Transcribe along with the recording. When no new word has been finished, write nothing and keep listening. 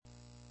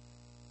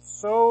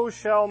so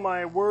shall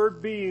my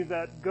word be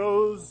that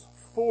goes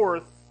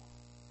forth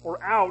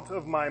or out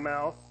of my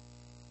mouth.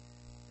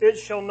 It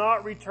shall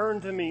not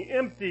return to me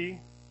empty,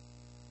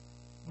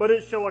 but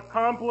it shall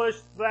accomplish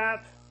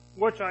that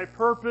which I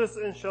purpose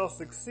and shall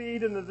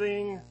succeed in the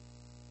thing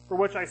for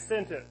which I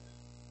sent it.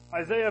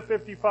 Isaiah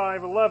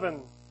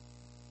 55:11.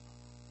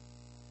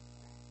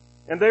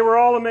 And they were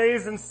all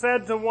amazed and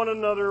said to one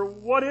another,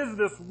 what is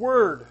this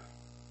word?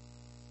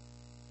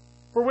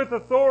 For with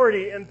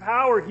authority and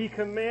power he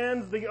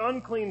commands the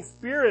unclean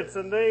spirits,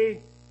 and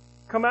they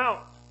come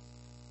out.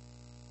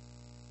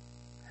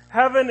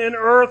 Heaven and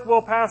earth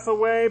will pass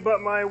away,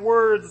 but my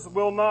words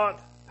will not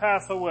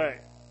pass away.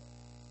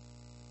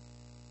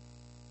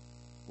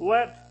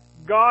 Let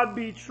God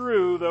be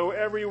true, though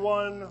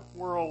everyone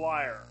were a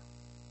liar.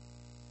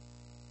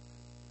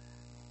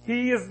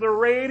 He is the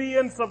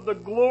radiance of the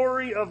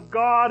glory of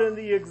God and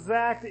the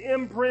exact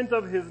imprint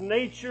of His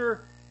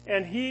nature,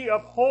 and He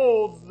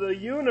upholds the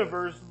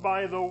universe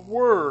by the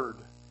word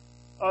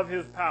of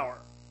His power.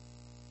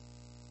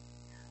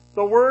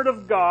 The Word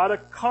of God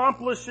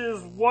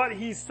accomplishes what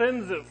He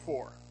sends it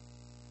for.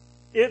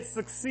 It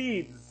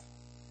succeeds.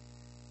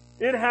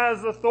 It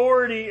has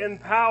authority and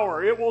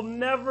power. It will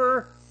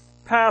never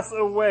pass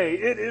away.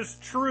 It is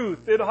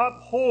truth. It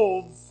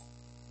upholds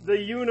the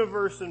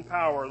universe in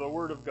power, the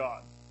Word of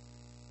God.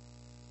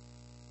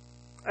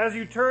 As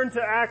you turn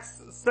to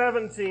Acts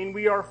 17,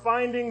 we are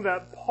finding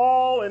that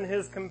Paul and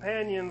his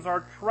companions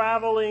are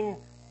traveling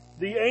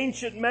the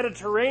ancient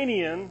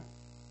Mediterranean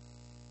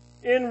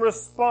in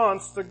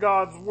response to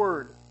God's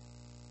Word.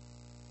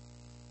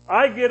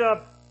 I get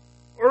up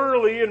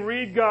early and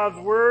read God's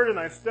Word, and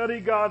I study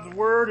God's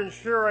Word, and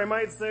sure, I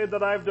might say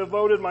that I've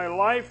devoted my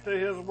life to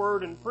His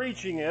Word and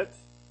preaching it,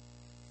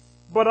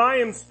 but I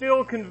am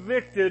still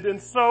convicted,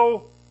 and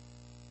so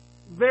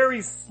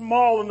very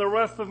small in the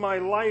rest of my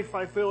life,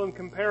 I feel, in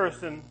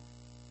comparison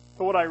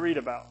to what I read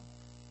about.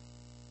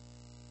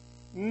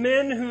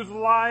 Men whose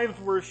lives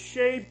were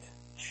shaped,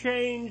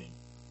 changed,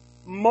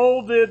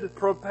 molded,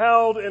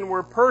 propelled, and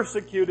were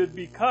persecuted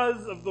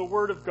because of the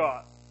Word of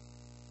God.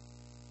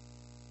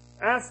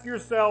 Ask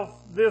yourself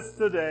this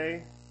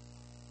today: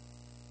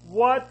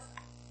 what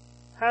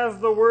has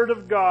the Word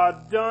of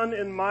God done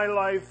in my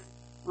life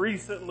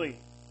recently?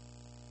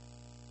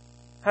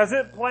 Has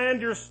it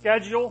planned your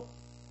schedule?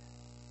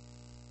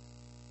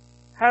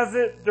 Has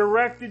it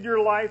directed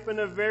your life in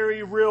a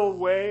very real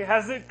way?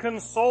 Has it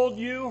consoled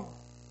you,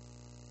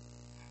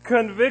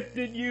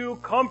 convicted you,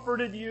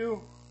 comforted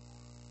you,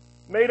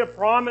 made a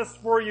promise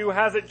for you?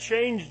 Has it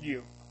changed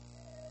you?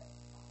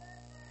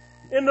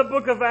 In the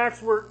book of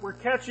Acts, we're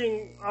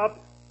catching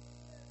up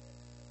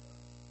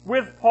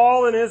with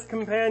Paul and his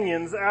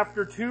companions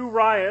after two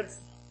riots,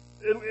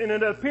 and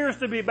it appears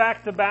to be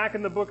back to back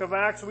in the book of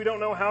Acts. We don't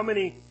know how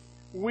many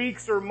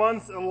weeks or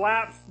months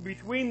elapsed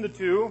between the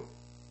two.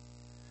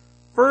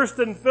 First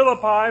in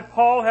Philippi,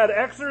 Paul had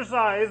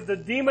exorcised a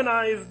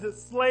demonized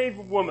slave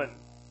woman.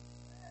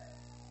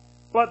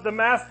 But the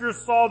masters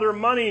saw their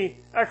money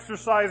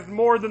exorcised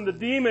more than the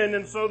demon,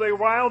 and so they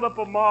riled up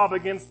a mob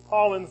against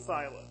Paul and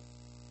Silas.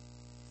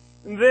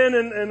 And then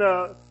in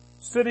a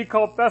city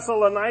called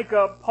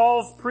Thessalonica,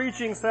 Paul's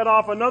preaching set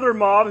off another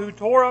mob who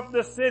tore up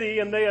the city,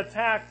 and they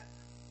attacked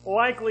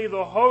likely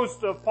the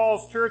host of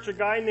Paul's church, a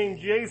guy named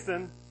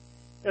Jason.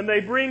 And they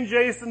bring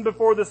Jason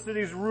before the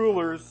city's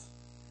rulers,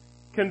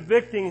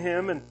 convicting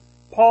him and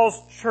Paul's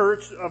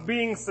church of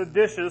being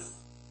seditious.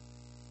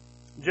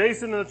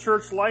 Jason and the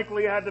church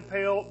likely had to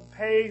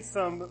pay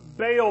some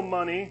bail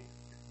money.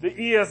 The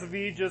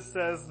ESV just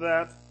says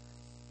that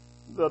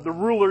the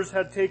rulers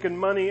had taken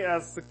money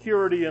as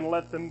security and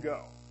let them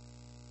go.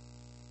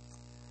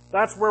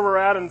 That's where we're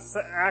at in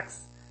Acts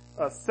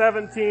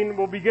 17.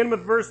 We'll begin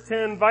with verse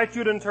 10. Invite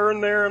you to turn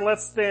there, and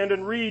let's stand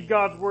and read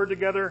God's Word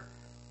together.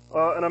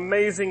 An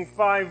amazing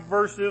 5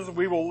 verses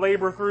we will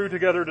labor through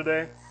together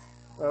today.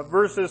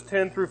 Verses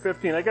 10 through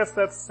 15. I guess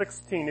that's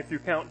 16 if you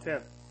count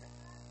 10.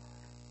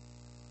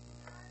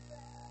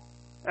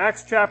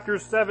 Acts chapter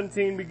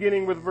 17,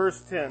 beginning with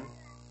verse 10.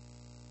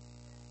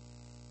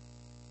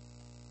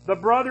 The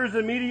brothers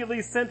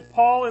immediately sent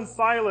Paul and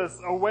Silas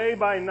away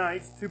by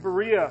night to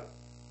Berea.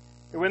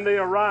 And when they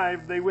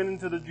arrived, they went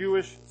into the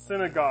Jewish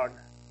synagogue.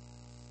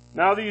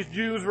 Now these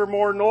Jews were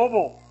more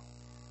noble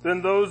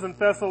than those in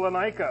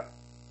Thessalonica.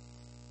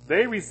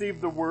 They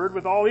received the word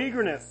with all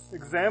eagerness,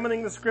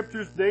 examining the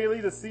Scriptures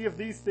daily to see if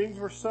these things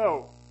were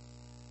so.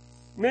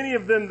 Many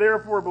of them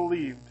therefore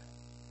believed,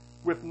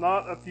 with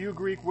not a few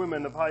Greek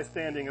women of high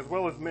standing as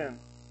well as men.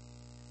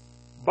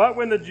 But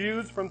when the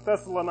Jews from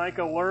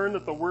Thessalonica learned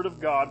that the word of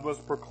God was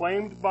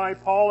proclaimed by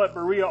Paul at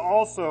Berea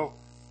also,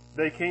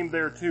 they came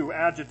there too,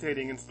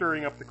 agitating and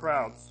stirring up the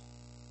crowds.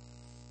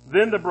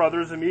 Then the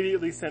brothers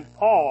immediately sent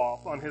Paul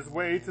off on his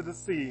way to the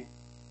sea,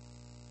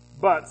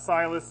 but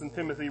Silas and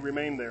Timothy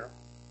remained there.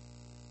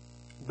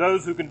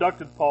 Those who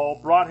conducted Paul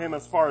brought him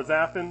as far as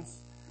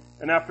Athens,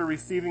 and after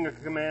receiving a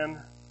command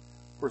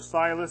for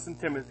Silas and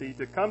Timothy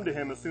to come to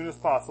him as soon as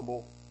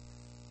possible,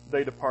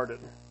 they departed.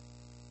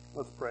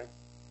 Let's pray.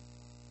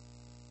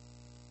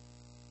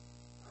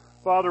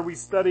 Father, we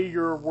study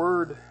your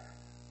word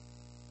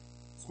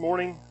this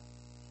morning.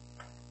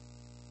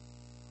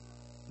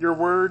 Your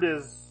word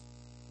is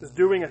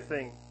doing a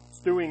thing. It's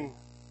doing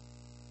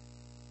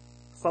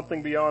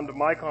something beyond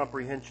my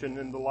comprehension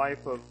in the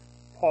life of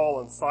Paul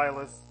and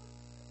Silas.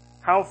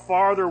 How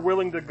far they're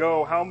willing to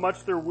go, how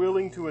much they're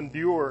willing to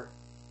endure.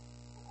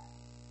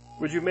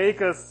 Would you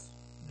make us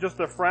just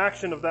a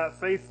fraction of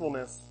that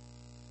faithfulness,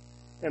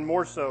 and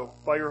more so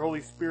by your Holy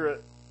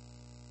Spirit?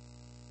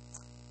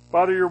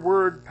 Father, your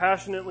word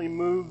passionately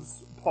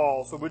moves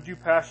Paul, so would you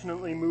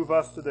passionately move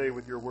us today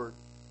with your word?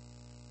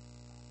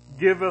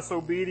 Give us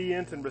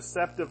obedient and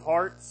receptive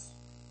hearts.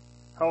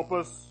 Help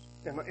us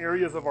in the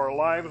areas of our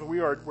lives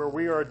where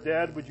we are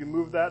dead. Would you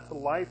move that to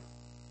life?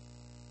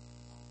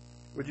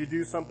 Would you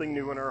do something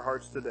new in our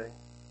hearts today?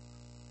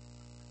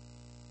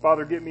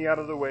 Father, get me out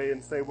of the way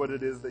and say what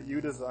it is that you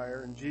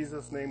desire. In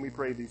Jesus' name we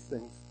pray these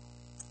things.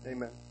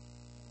 Amen.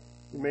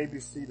 You may be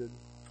seated.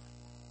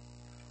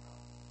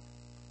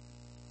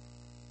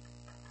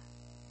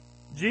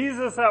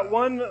 Jesus at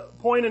one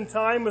point in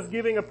time was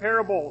giving a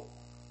parable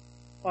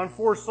on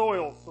 4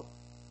 soils.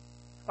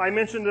 I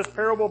mentioned this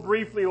parable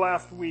briefly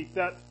last week,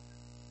 that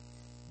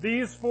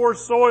these 4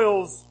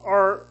 soils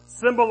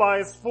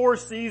symbolize 4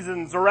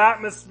 seasons or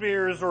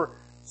atmospheres or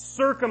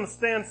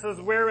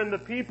circumstances wherein the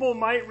people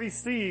might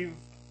receive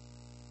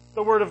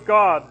the Word of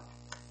God.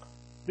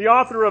 The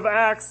author of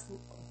Acts,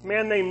 a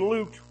man named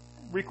Luke,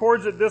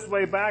 records it this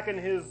way back in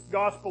his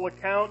gospel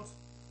account.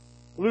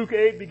 Luke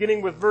 8,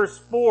 beginning with verse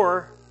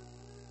 4,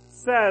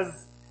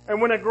 says, "And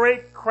when a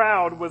great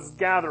crowd was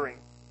gathering,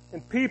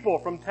 and people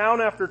from town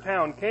after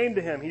town came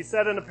to him, he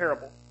said in a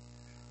parable,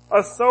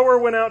 A sower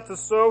went out to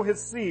sow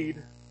his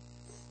seed,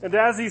 and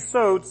as he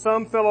sowed,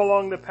 some fell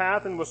along the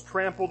path and was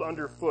trampled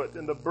underfoot,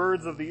 and the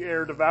birds of the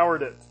air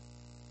devoured it.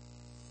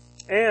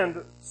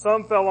 And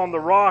some fell on the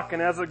rock,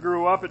 and as it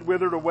grew up, it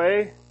withered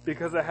away,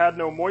 because it had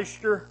no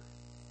moisture.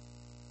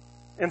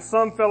 And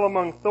some fell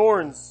among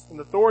thorns, and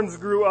the thorns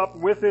grew up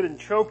with it and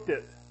choked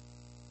it.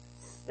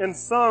 And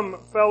some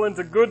fell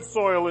into good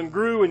soil and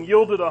grew and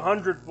yielded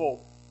 100-fold.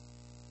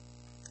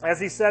 As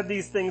he said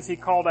these things, he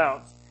called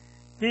out,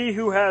 He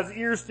who has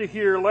ears to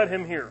hear, let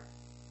him hear.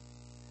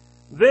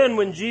 Then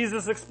when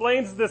Jesus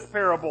explains this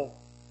parable,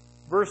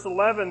 verse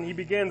 11, he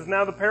begins,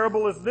 Now the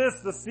parable is this,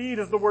 the seed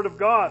is the word of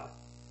God.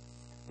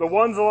 The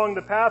ones along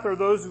the path are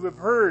those who have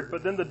heard,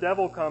 but then the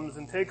devil comes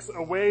and takes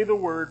away the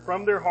word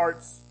from their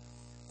hearts,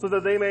 so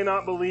that they may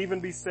not believe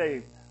and be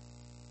saved.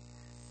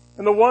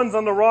 And the ones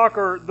on the rock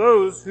are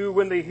those who,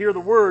 when they hear the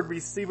word,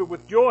 receive it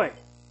with joy.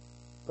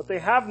 But they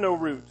have no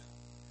root.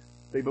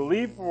 They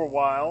believe for a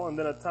while, and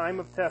then a time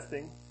of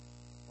testing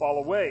fall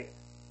away.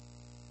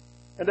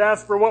 And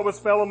as for what was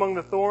fell among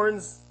the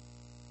thorns,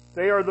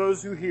 they are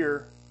those who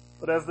hear,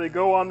 but as they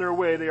go on their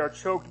way, they are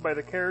choked by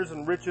the cares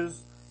and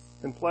riches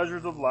and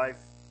pleasures of life,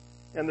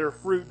 and their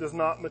fruit does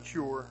not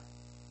mature.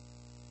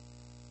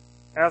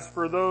 As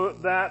for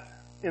that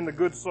in the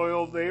good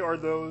soil, they are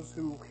those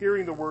who,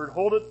 hearing the word,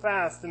 hold it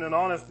fast in an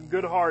honest and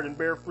good heart and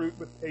bear fruit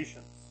with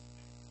patience.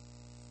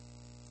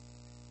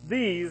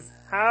 These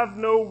have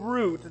no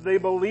root. They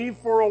believe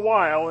for a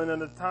while, and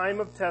in a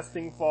time of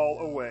testing fall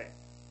away.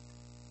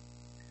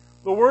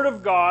 The Word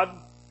of God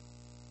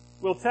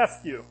will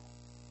test you.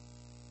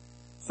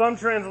 Some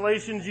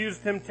translations use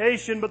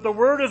temptation, but the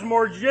word is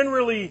more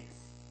generally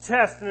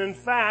test. And in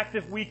fact,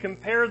 if we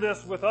compare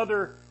this with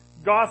other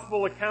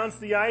gospel accounts,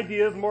 the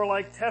idea is more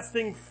like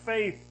testing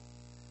faith.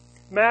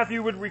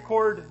 Matthew would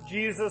record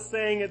Jesus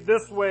saying it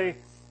this way,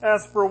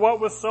 As for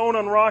what was sown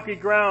on rocky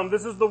ground,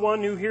 this is the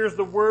one who hears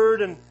the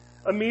word and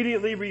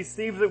immediately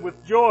receives it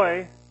with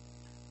joy.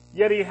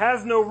 Yet he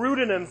has no root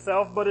in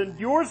himself, but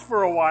endures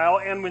for a while,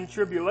 and when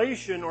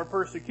tribulation or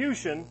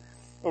persecution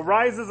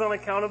arises on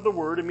account of the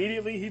word,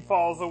 immediately he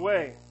falls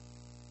away.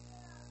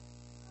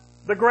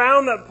 The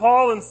ground that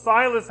Paul and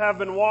Silas have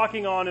been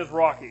walking on is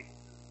rocky,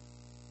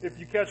 if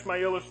you catch my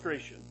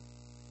illustration.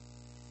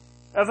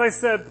 As I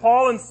said,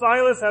 Paul and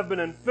Silas have been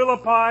in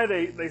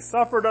Philippi. They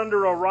suffered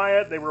under a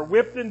riot. They were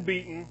whipped and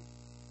beaten.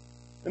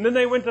 And then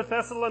they went to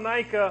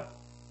Thessalonica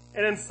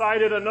and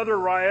incited another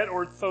riot,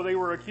 or so they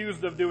were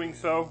accused of doing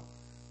so.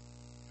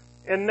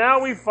 And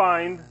now we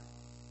find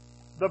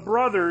the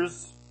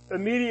brothers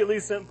immediately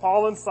sent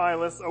Paul and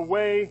Silas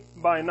away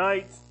by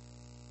night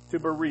to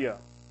Berea.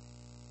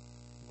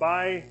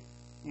 By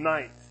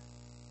night.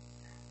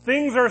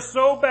 Things are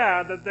so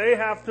bad that they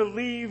have to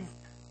leave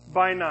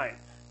by night.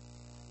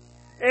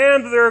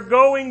 And they're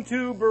going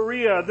to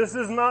Berea. This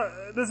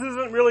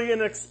isn't really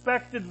an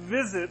expected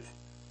visit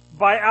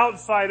by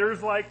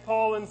outsiders like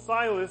Paul and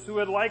Silas, who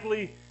had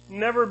likely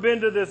never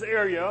been to this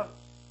area.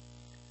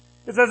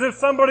 It's as if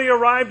somebody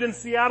arrived in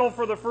Seattle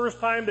for the first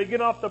time. They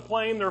get off the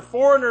plane. They're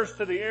foreigners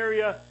to the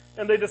area,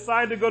 and they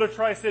decide to go to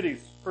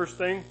Tri-Cities, first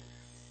thing.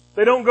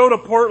 They don't go to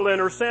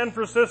Portland or San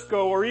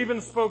Francisco or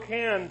even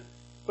Spokane,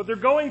 but they're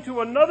going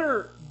to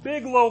another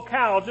big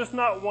locale, just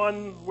not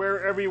one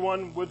where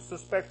everyone would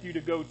suspect you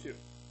to go to.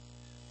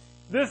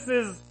 This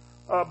is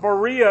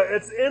Berea.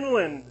 It's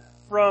inland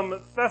from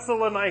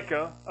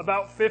Thessalonica,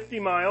 about 50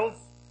 miles.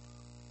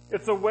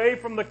 It's away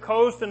from the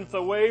coast and it's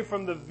away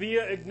from the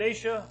Via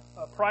Egnatia,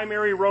 a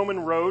primary Roman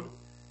road.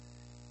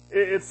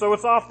 So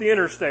it's off the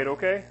interstate,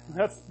 okay?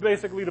 That's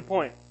basically the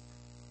point.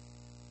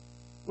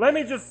 Let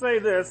me just say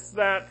this,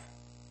 that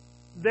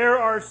there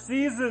are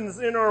seasons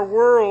in our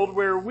world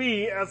where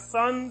we, as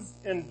sons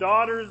and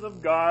daughters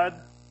of God,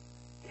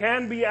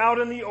 can be out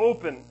in the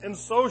open and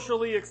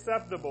socially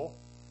acceptable.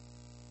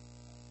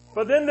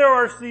 But then there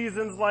are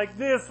seasons like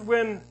this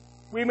when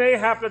we may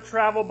have to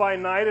travel by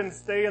night and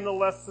stay in the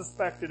less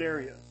suspected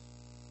areas.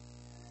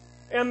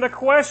 And the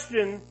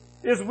question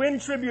is, when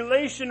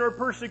tribulation or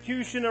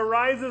persecution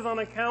arises on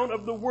account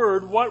of the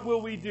word, what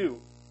will we do?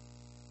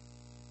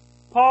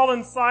 Paul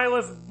and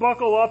Silas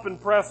buckle up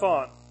and press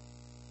on.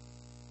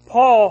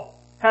 Paul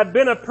had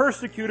been a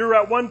persecutor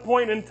at one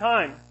point in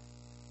time,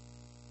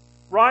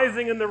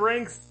 rising in the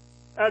ranks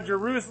at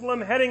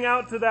Jerusalem, heading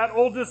out to that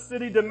oldest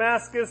city,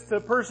 Damascus,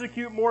 to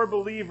persecute more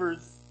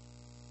believers.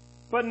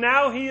 But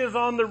now he is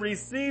on the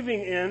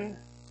receiving end,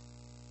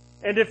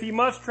 and if he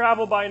must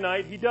travel by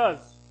night, he does.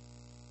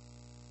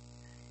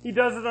 He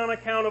does it on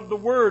account of the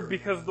Word,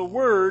 because the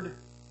Word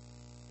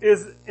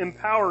is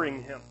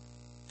empowering him.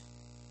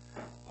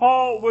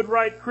 Paul would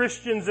write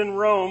Christians in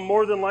Rome,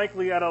 more than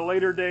likely at a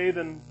later day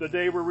than the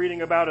day we're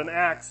reading about in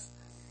Acts.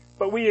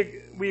 But we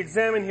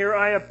examine here,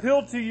 I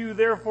appeal to you,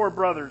 therefore,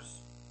 brothers,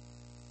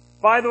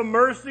 by the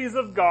mercies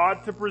of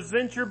God, to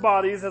present your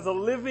bodies as a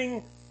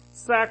living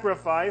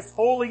sacrifice,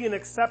 holy and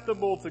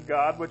acceptable to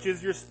God, which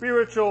is your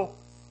spiritual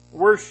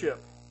worship.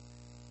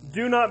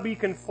 Do not be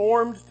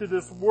conformed to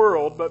this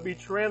world, but be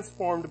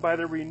transformed by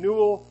the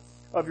renewal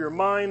of your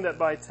mind, that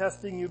by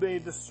testing you may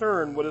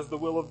discern what is the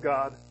will of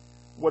God,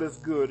 what is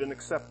good and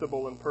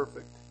acceptable and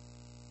perfect.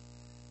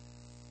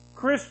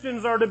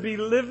 Christians are to be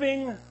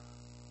living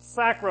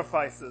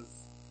sacrifices.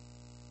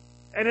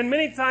 And in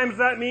many times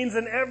that means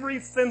in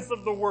every sense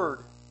of the word,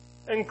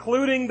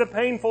 including the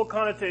painful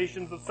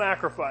connotations of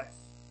sacrifice.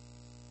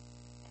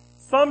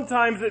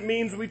 Sometimes it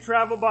means we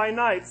travel by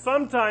night.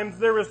 Sometimes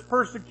there is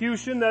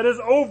persecution that is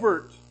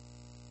overt,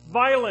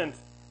 violent,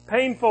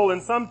 painful,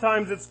 and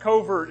sometimes it's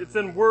covert. It's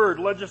in word,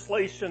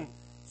 legislation,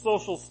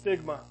 social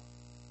stigma.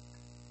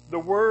 The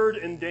word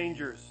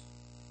endangers.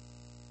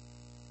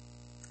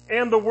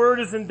 And the word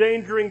is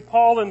endangering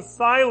Paul and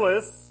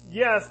Silas,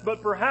 yes,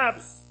 but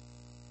perhaps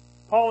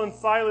Paul and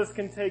Silas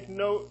can take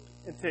note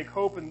and take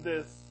hope in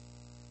this,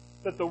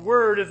 that the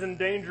word is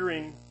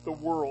endangering the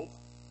world.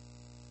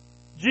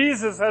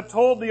 Jesus had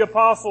told the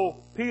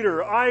apostle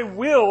Peter, I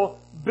will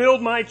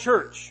build my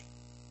church,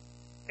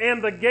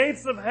 and the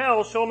gates of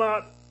hell shall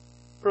not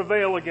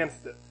prevail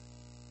against it.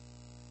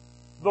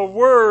 The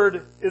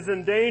word is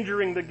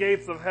endangering the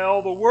gates of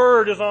hell. The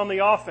word is on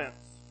the offense.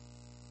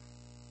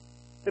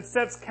 It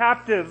sets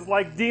captives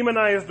like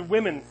demonized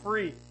women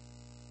free.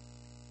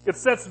 It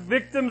sets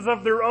victims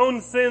of their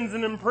own sins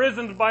and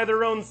imprisoned by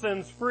their own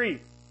sins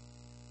free.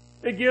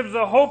 It gives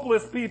a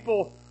hopeless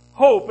people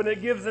hope, and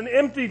it gives an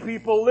empty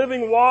people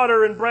living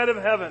water and bread of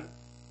heaven.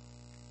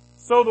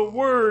 So the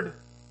word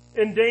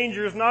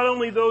endangers not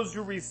only those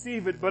who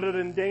receive it, but it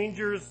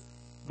endangers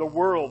the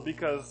world,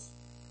 because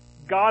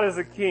God is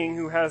a king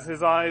who has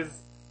his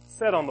eyes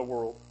set on the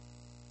world.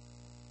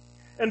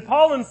 And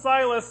Paul and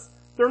Silas,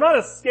 they're not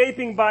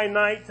escaping by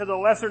night to the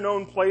lesser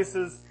known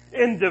places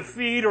in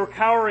defeat or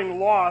cowering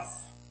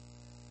loss,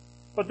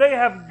 but they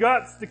have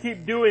guts to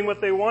keep doing what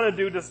they want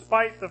to do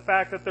despite the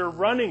fact that they're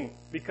running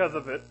because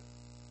of it.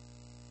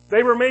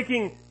 They were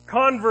making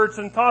converts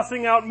and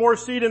tossing out more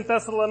seed in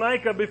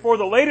Thessalonica before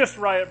the latest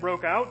riot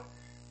broke out.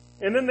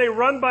 And then they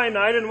run by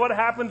night, and what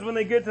happens when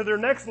they get to their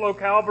next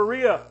locale,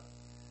 Berea?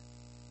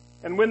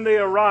 And when they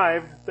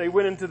arrived, they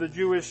went into the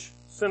Jewish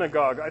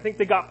synagogue. I think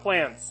they got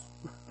plans.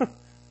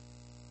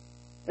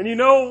 And you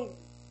know,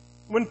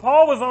 when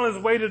Paul was on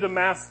his way to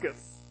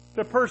Damascus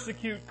to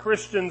persecute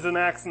Christians in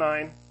Acts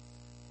 9,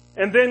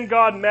 and then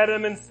God met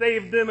him and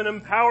saved him and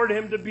empowered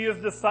him to be his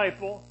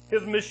disciple,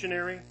 his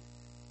missionary,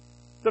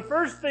 the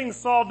first thing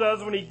Saul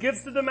does when he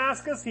gets to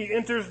Damascus, he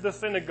enters the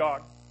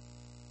synagogue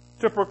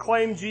to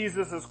proclaim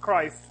Jesus as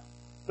Christ,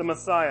 the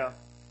Messiah.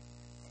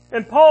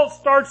 And Paul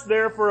starts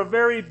there for a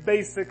very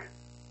basic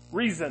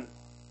reason.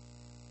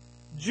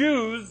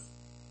 Jews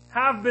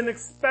have been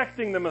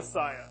expecting the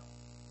Messiah.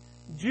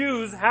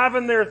 Jews have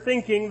in their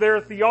thinking, their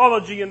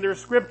theology, and their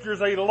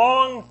scriptures a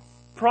long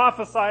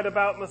prophesied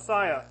about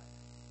Messiah.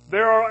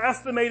 There are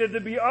estimated to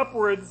be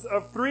upwards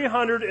of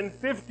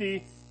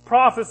 350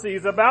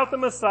 prophecies about the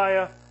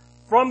Messiah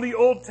from the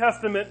Old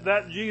Testament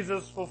that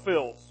Jesus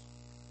fulfills.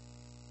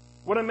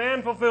 When a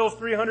man fulfills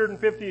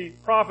 350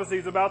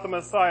 prophecies about the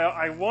Messiah,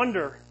 I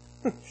wonder,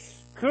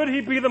 could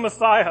he be the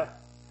Messiah?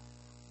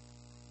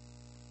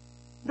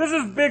 This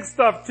is big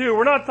stuff too.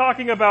 We're not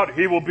talking about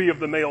he will be of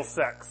the male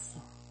sex.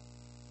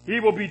 He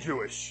will be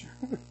Jewish.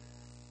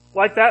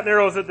 Like that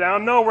narrows it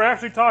down. No, we're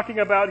actually talking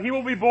about he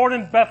will be born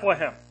in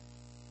Bethlehem.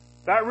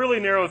 That really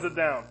narrows it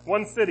down.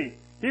 One city.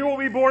 He will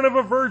be born of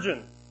a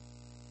virgin.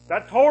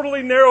 That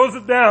totally narrows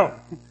it down.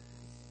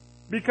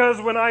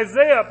 Because when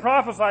Isaiah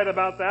prophesied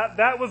about that,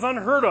 that was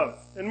unheard of.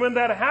 And when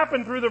that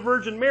happened through the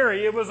Virgin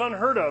Mary, it was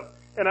unheard of.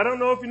 And I don't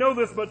know if you know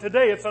this, but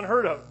today it's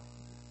unheard of.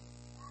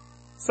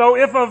 So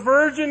if a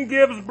virgin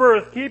gives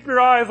birth, keep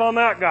your eyes on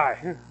that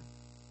guy.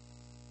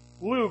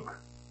 Luke,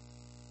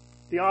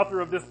 the author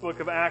of this book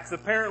of Acts,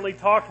 apparently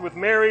talked with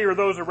Mary or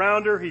those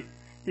around her.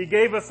 He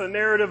gave us a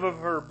narrative of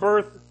her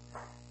birth,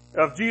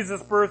 of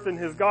Jesus' birth in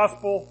his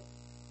gospel.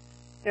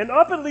 And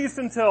up at least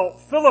until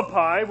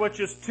Philippi,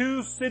 which is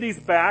 2 cities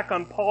back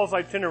on Paul's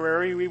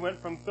itinerary, we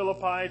went from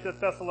Philippi to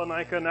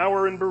Thessalonica, now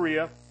we're in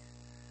Berea,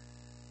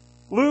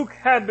 Luke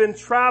had been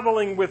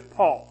traveling with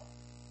Paul.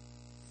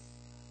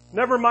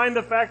 Never mind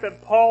the fact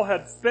that Paul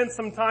had spent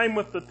some time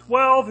with the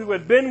 12 who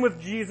had been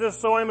with Jesus,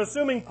 so I'm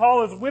assuming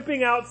Paul is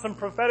whipping out some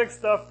prophetic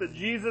stuff that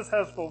Jesus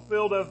has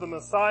fulfilled as the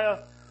Messiah.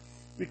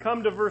 We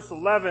come to verse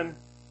 11.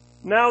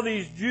 Now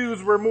these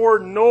Jews were more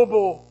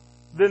noble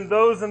than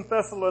those in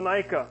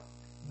Thessalonica.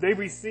 They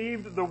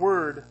received the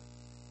word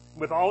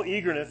with all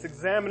eagerness,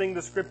 examining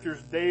the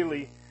scriptures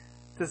daily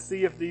to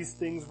see if these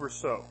things were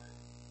so.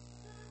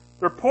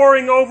 They're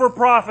poring over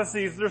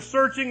prophecies. They're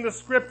searching the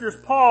scriptures.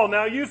 Paul,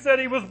 now you said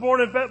he was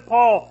born in Bethlehem.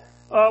 Paul,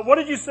 what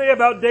did you say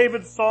about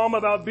David's psalm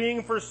about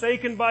being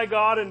forsaken by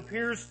God and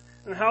pierced,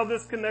 and how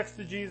this connects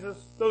to Jesus?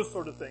 Those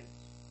sort of things.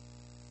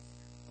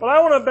 But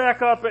I want to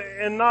back up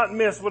and not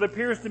miss what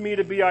appears to me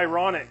to be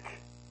ironic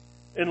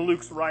in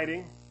Luke's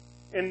writing,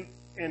 in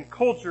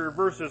culture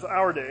versus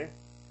our day.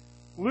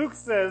 Luke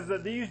says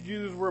that these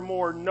Jews were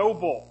more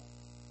noble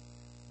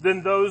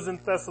than those in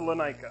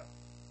Thessalonica.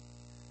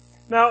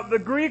 Now, the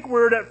Greek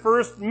word at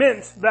first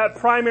meant that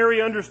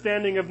primary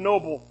understanding of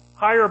noble,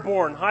 higher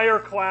born, higher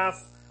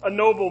class, a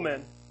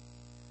nobleman.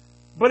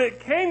 But it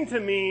came to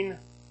mean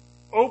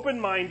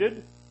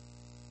open-minded,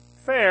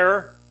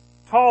 fair,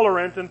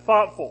 tolerant, and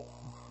thoughtful.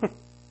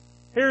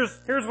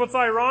 Here's what's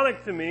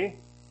ironic to me.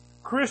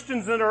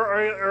 Christians that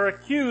are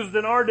accused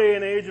in our day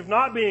and age of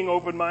not being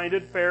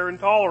open-minded, fair, and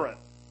tolerant.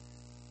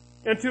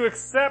 And to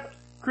accept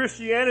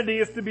Christianity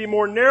is to be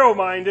more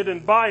narrow-minded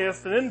and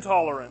biased and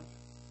intolerant.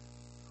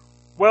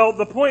 Well,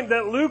 the point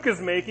that Luke is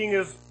making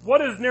is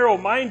what is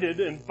narrow-minded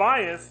and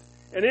biased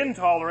and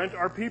intolerant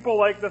are people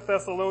like the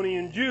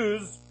Thessalonian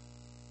Jews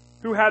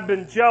who had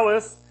been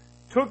jealous,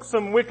 took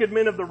some wicked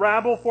men of the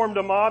rabble, formed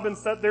a mob, and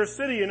set their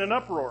city in an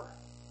uproar.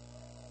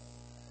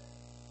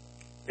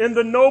 In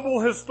the noble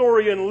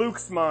historian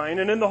Luke's mind,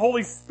 and in the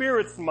Holy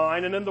Spirit's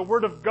mind, and in the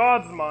Word of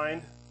God's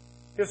mind,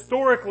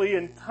 historically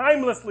and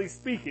timelessly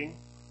speaking,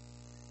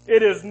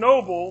 it is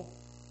noble,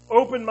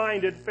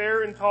 open-minded,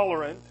 fair, and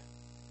tolerant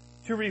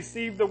to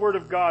receive the Word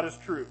of God as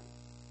true.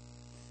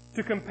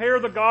 To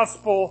compare the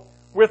gospel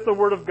with the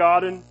Word of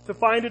God and to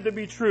find it to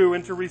be true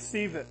and to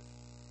receive it.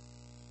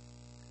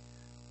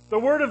 The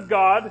Word of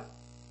God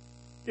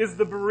is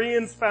the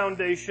Bereans'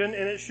 foundation,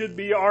 and it should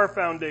be our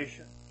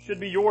foundation.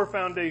 Should be your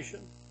foundation.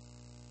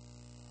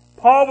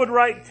 Paul would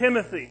write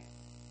Timothy,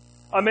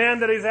 a man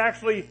that he's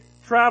actually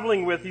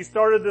traveling with. He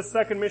started this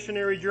second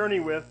missionary journey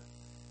with.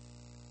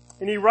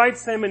 And he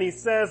writes him and he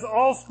says,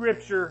 all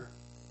Scripture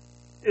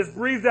is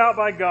breathed out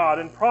by God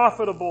and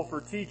profitable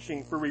for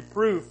teaching, for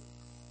reproof,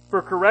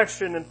 for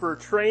correction, and for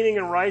training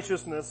in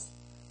righteousness,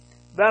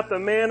 that the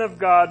man of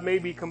God may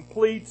be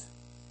complete,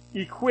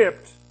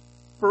 equipped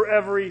for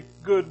every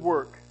good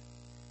work.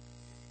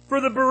 For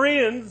the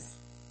Bereans,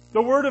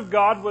 the Word of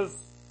God was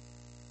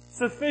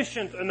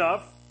sufficient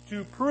enough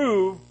to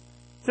prove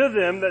to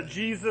them that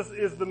Jesus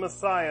is the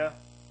Messiah.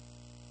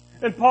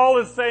 And Paul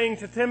is saying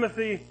to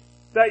Timothy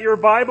that your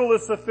Bible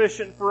is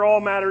sufficient for all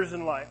matters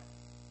in life.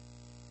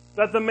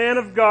 That the man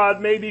of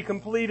God may be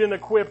complete and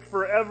equipped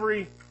for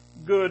every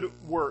good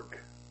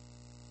work.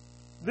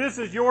 This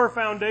is your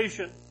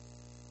foundation.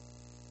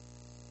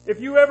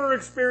 If you ever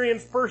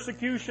experience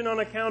persecution on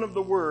account of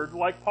the Word,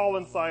 like Paul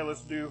and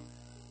Silas do,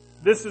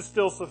 this is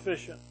still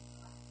sufficient.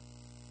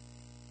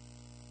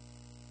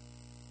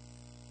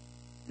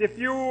 If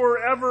you were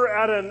ever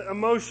at an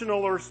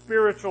emotional or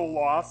spiritual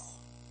loss,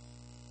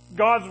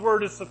 God's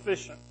Word is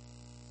sufficient.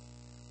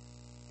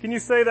 Can you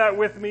say that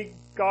with me?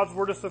 God's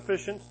Word is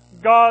sufficient.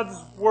 God's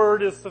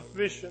Word is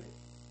sufficient.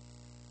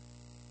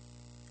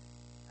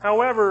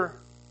 However,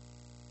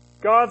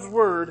 God's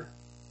Word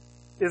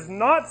is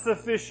not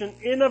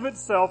sufficient in of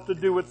itself to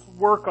do its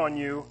work on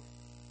you.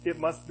 It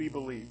must be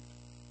believed.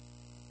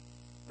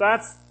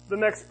 That's the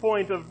next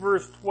point of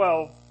verse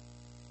 12.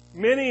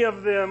 Many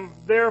of them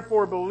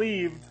therefore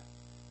believed,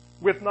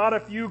 with not a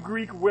few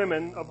Greek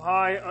women of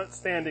high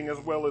standing as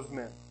well as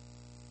men.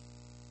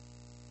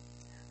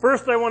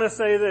 First, I want to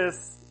say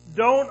this.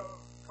 Don't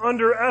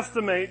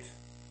underestimate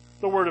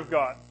the Word of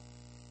God.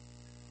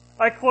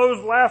 I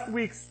closed last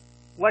week's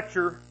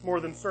lecture, more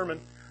than sermon,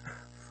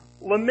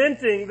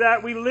 lamenting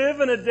that we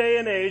live in a day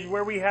and age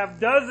where we have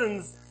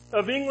dozens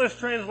of English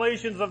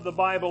translations of the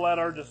Bible at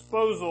our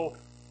disposal,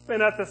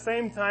 and at the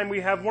same time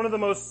we have one of the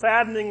most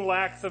saddening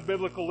lacks of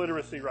biblical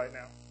literacy right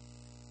now.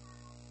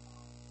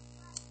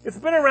 It's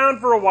been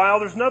around for a while,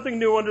 there's nothing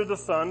new under the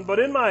sun, but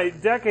in my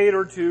decade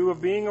or two of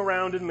being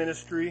around in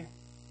ministry,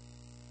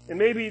 and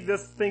maybe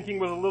this thinking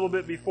was a little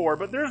bit before,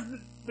 but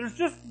there's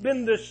just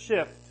been this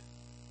shift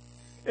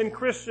in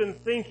Christian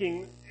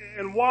thinking,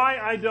 and why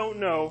I don't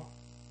know,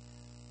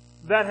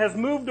 that has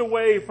moved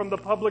away from the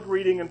public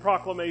reading and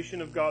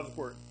proclamation of God's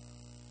Word.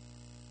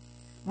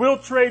 We'll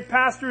trade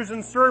pastors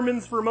and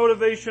sermons for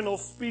motivational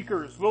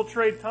speakers. We'll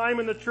trade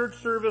time in the church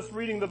service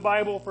reading the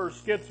Bible for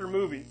skits or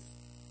movies.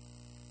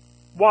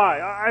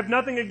 Why? I have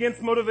nothing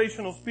against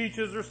motivational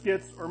speeches or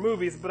skits or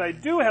movies, but I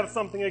do have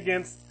something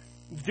against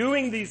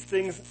doing these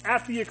things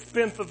at the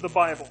expense of the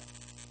Bible.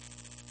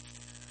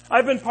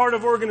 I've been part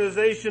of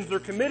organizations or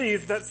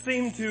committees that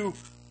seem to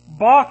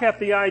balk at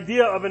the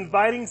idea of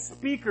inviting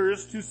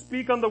speakers to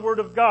speak on the Word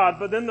of God,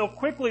 but then they'll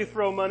quickly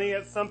throw money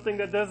at something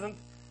that doesn't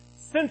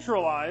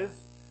centralize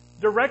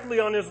directly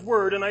on His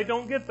Word, and I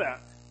don't get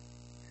that.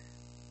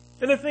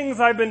 And the things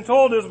I've been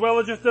told is, well,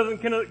 it just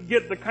doesn't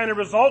get the kind of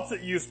results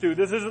it used to.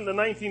 This isn't the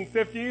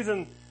 1950s,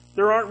 and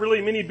there aren't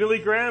really many Billy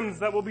Grahams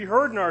that will be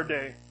heard in our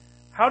day.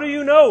 How do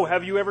you know?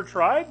 Have you ever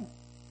tried?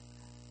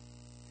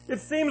 It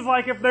seems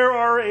like if there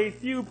are a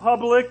few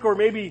public or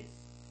maybe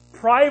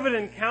private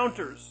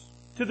encounters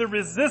to the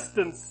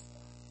resistance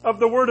of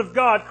the Word of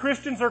God,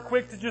 Christians are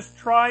quick to just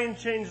try and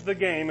change the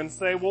game and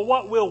say, well,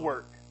 what will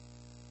work?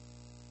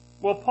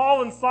 Well,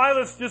 Paul and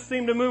Silas just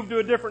seem to move to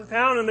a different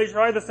town and they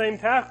try the same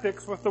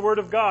tactics with the Word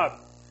of God.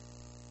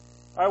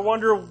 I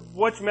wonder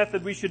which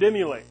method we should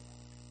emulate.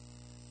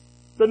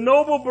 The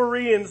noble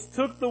Bereans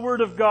took the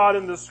Word of God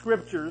in the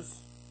Scriptures,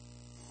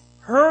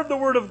 heard the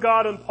Word of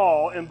God in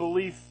Paul, and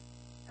belief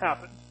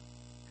happened.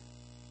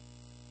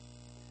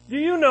 Do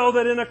you know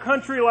that in a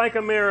country like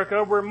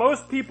America, where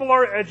most people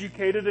are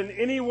educated and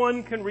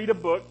anyone can read a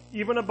book,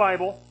 even a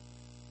Bible,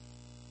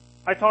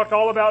 I talked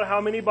all about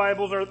how many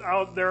Bibles are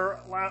out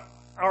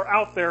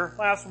there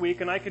last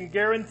week, and I can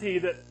guarantee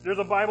that there's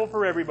a Bible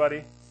for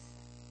everybody.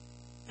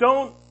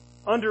 Don't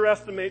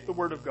underestimate the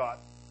Word of God,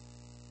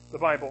 the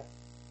Bible.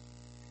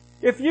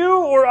 If you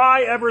or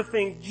I ever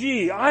think,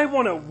 gee, I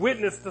want to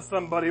witness to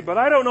somebody, but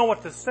I don't know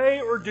what to say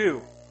or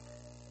do,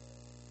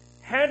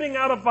 handing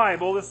out a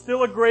Bible is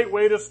still a great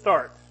way to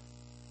start.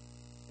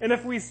 And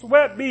if we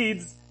sweat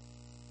beads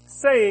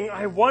saying,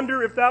 I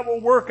wonder if that will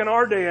work in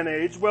our day and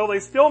age, well, they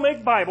still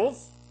make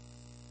Bibles,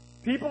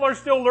 people are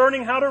still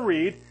learning how to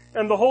read,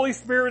 and the Holy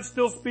Spirit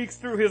still speaks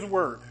through His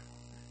Word.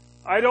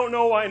 I don't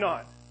know why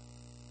not.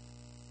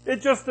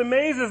 It just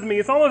amazes me.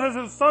 It's almost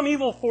as if some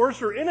evil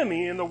force or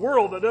enemy in the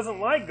world that doesn't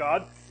like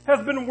God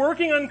has been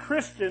working on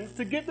Christians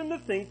to get them to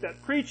think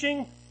that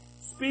preaching,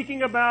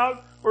 speaking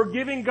about, or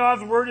giving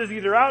God's Word is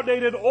either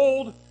outdated,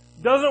 old,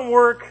 doesn't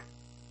work,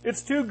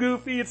 it's too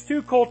goofy, it's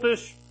too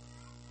cultish,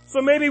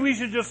 so maybe we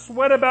should just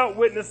sweat about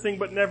witnessing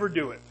but never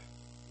do it.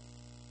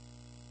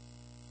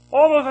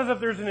 Almost as if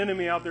there's an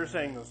enemy out there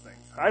saying those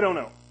things. I don't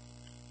know.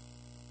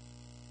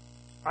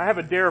 I have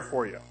a dare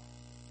for you.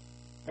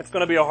 It's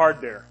going to be a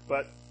hard dare,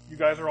 but you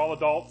guys are all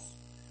adults.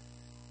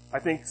 I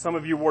think some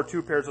of you wore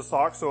 2 pairs of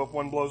socks, so if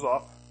one blows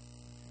off.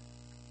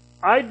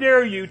 I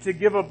dare you to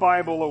give a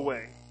Bible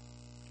away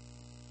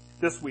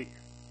this week.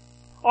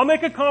 I'll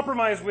make a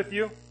compromise with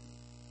you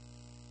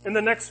in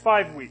the next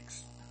 5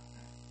 weeks.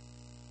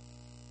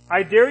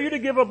 I dare you to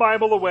give a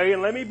Bible away,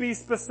 and let me be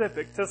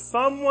specific, to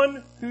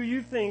someone who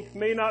you think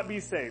may not be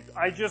saved.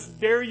 I just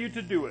dare you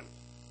to do it.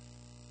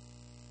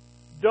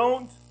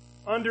 Don't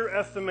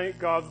underestimate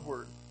God's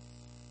Word.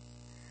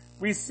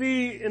 We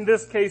see in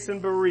this case in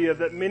Berea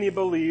that many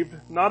believed,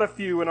 not a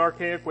few, an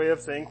archaic way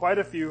of saying, quite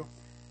a few,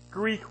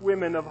 Greek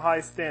women of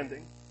high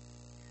standing.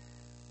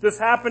 This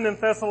happened in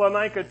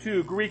Thessalonica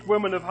too, Greek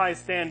women of high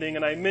standing,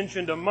 and I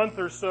mentioned a month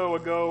or so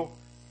ago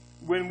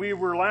when we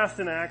were last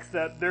in Acts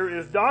that there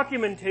is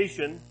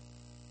documentation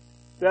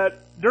that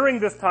during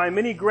this time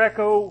many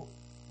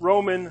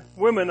Greco-Roman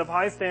women of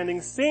high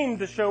standing seemed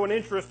to show an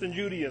interest in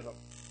Judaism.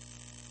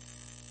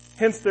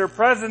 Hence their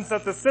presence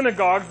at the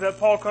synagogues that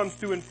Paul comes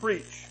to and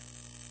preach.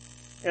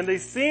 And they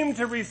seem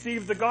to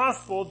receive the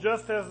gospel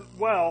just as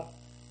well.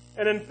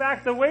 And in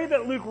fact, the way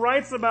that Luke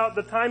writes about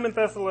the time in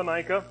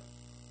Thessalonica,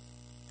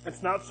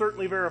 it's not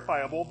certainly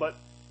verifiable, but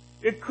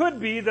it could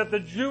be that the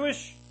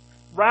Jewish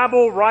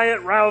rabble riot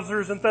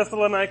rousers in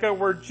Thessalonica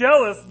were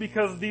jealous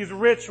because these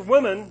rich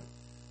women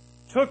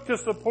took to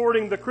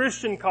supporting the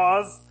Christian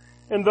cause,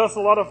 and thus a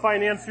lot of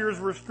financiers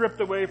were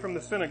stripped away from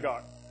the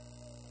synagogue.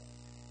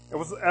 It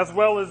was as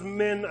well as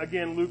men,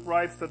 again, Luke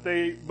writes, that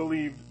they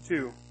believed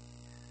too.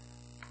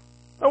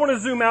 I want to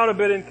zoom out a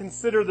bit and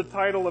consider the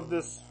title of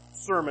this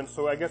sermon,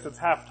 so I guess it's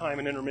halftime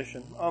and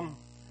intermission.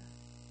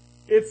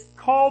 It's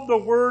called The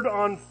Word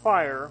on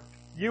Fire.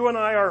 You and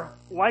I are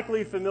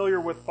likely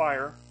familiar with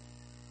fire.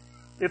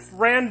 It's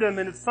random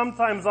and it's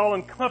sometimes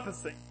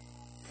all-encompassing.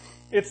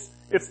 It's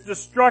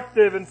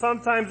destructive and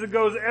sometimes it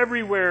goes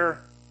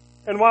everywhere.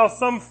 And while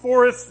some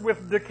forests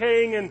with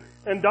decaying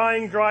and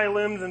dying dry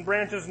limbs and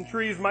branches and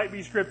trees might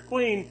be stripped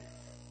clean,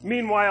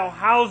 meanwhile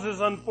houses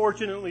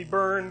unfortunately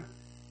burn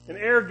and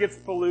air gets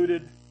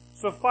polluted.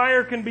 So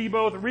fire can be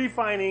both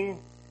refining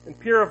and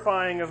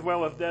purifying as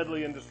well as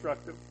deadly and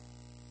destructive.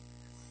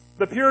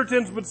 The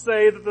Puritans would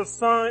say that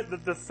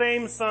the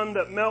same sun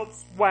that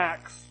melts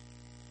wax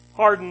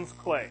hardens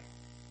clay.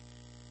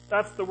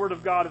 That's the Word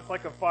of God. It's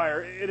like a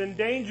fire. It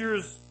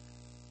endangers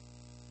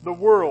the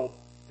world.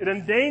 It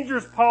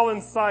endangers Paul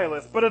and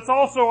Silas, but it's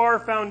also our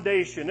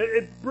foundation.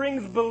 It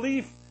brings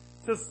belief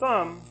to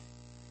some,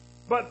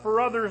 but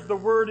for others the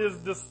Word is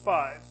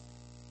despised.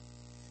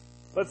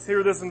 Let's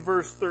hear this in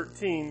verse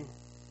 13.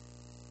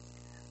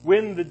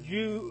 When the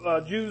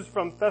Jews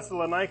from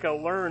Thessalonica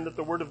learned that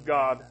the Word of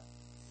God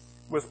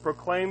was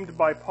proclaimed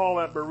by Paul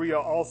at Berea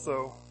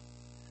also,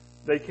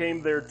 they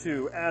came there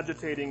too,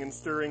 agitating and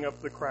stirring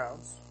up the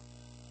crowds.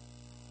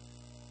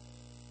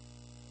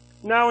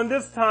 Now in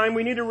this time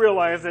we need to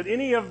realize that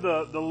any of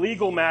the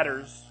legal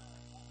matters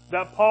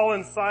that Paul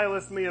and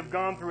Silas may have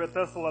gone through at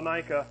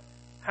Thessalonica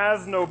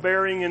has no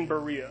bearing in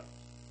Berea.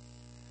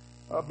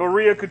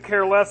 Berea could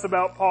care less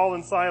about Paul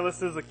and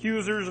Silas's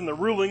accusers and the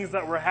rulings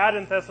that were had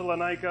in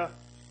Thessalonica,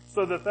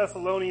 so the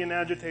Thessalonian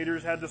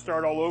agitators had to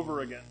start all over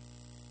again.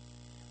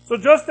 So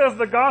just as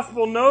the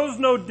gospel knows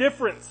no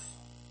difference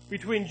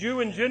between Jew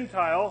and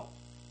Gentile,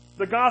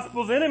 the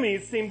gospel's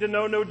enemies seem to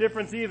know no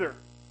difference either.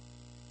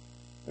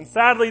 And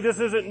sadly, this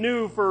isn't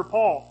new for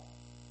Paul.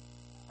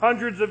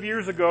 Hundreds of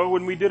years ago,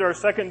 when we did our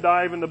second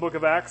dive in the book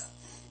of Acts,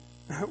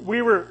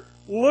 we were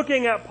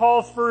looking at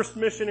Paul's first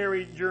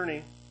missionary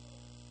journey.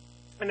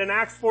 And in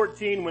Acts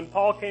 14, when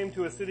Paul came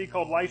to a city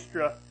called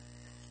Lystra,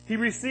 he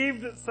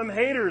received some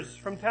haters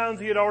from towns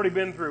he had already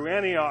been through,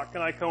 Antioch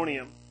and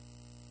Iconium.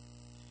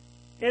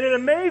 And it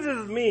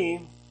amazes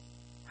me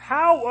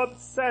how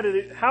upset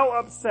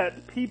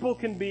people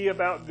can be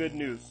about good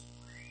news.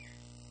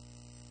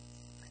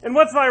 And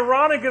what's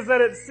ironic is that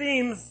it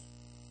seems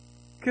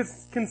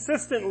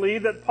consistently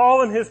that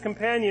Paul and his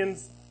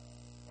companions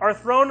are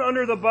thrown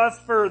under the bus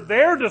for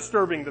their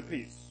disturbing the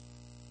peace.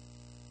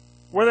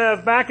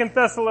 Whereas back in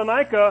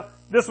Thessalonica,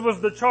 this was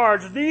the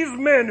charge. These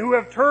men who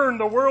have turned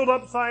the world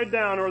upside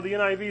down, or the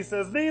NIV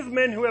says, these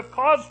men who have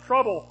caused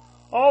trouble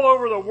all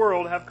over the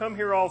world have come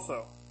here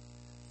also.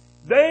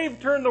 They've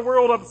turned the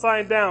world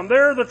upside down.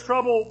 They're the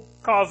trouble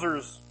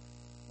causers.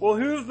 Well,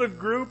 who's the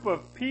group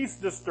of peace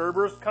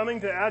disturbers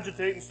coming to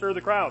agitate and stir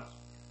the crowds?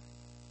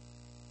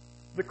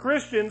 The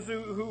Christians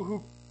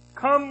who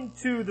come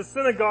to the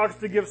synagogues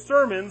to give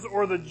sermons,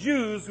 or the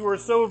Jews who are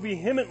so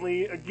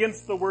vehemently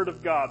against the Word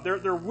of God.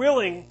 They're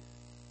willing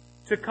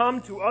to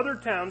come to other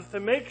towns to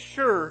make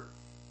sure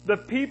the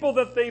people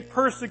that they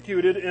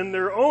persecuted in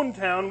their own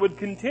town would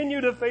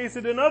continue to face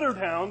it in other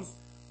towns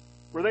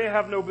where they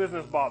have no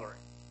business bothering.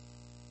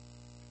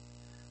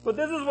 But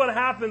this is what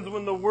happens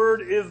when the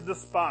Word is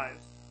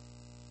despised.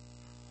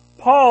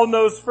 Paul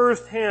knows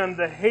firsthand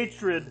the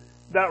hatred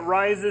that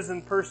rises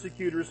in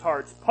persecutors'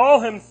 hearts.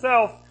 Paul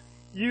himself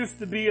used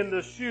to be in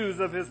the shoes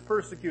of his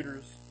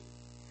persecutors.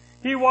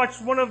 He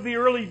watched one of the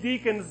early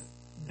deacons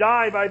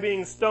die by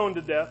being stoned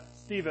to death,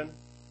 Stephen.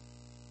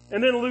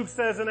 And then Luke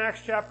says in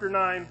Acts chapter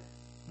 9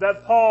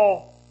 that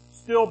Paul,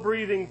 still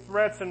breathing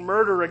threats and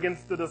murder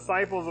against the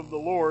disciples of the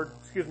Lord,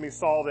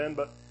 Saul then,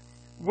 but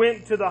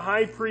went to the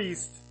high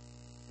priest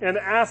and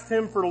asked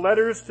him for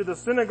letters to the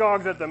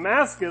synagogues at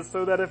Damascus,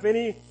 so that if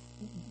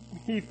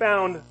he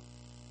found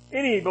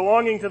any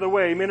belonging to the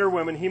way, men or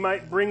women, he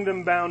might bring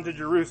them bound to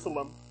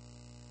Jerusalem.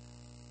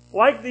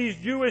 Like these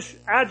Jewish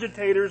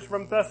agitators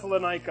from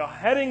Thessalonica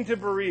heading to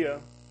Berea,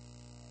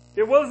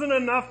 it wasn't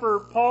enough for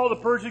Paul to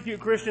persecute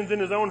Christians in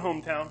his own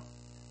hometown.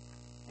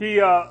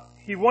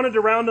 He wanted to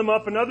round them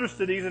up in other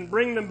cities and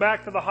bring them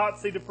back to the hot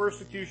seat of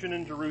persecution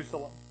in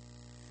Jerusalem.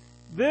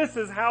 This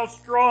is how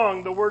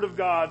strong the Word of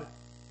God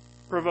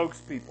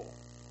provokes people.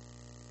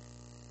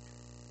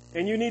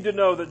 And you need to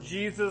know that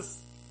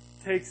Jesus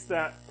takes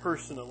that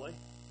personally.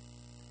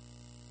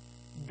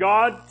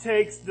 God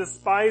takes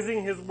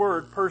despising His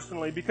Word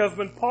personally, because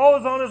when Paul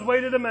is on his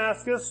way to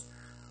Damascus,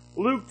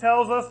 Luke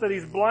tells us that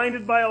he's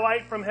blinded by a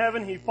light from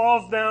heaven. He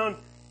falls down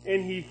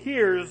and he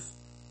hears,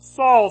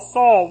 "Saul,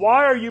 Saul,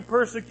 why are you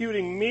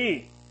persecuting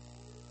me?"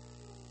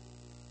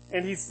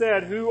 And he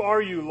said, "Who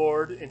are you,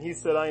 Lord?" And he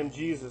said, "I am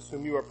Jesus,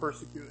 whom you are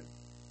persecuting."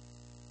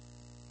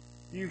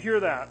 Do you hear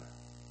that?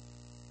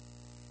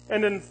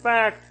 And in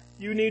fact,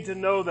 you need to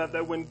know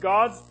that when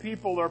God's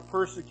people are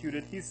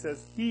persecuted, He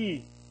says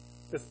He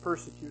is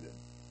persecuted.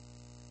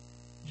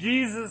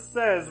 Jesus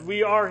says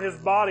we are His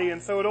body,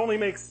 and so it only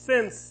makes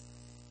sense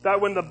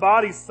that when the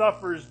body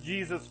suffers,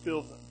 Jesus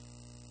feels it.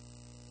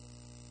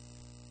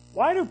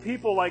 Why do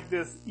people like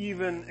this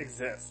even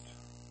exist?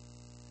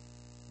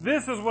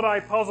 This is what I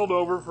puzzled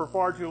over for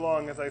far too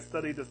long as I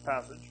studied this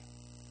passage,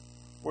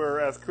 where,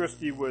 as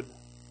Christy would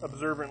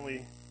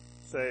observantly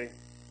say,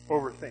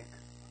 overthink.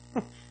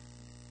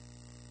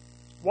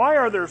 Why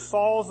are there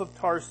Sauls of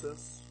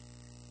Tarsus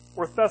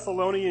or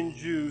Thessalonian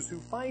Jews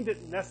who find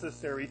it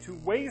necessary to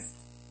waste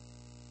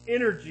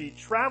energy,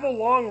 travel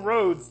long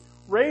roads,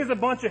 raise a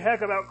bunch of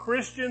heck about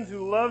Christians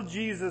who love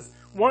Jesus,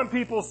 want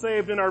people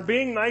saved, and are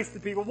being nice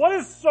to people? What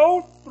is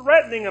so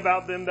threatening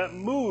about them that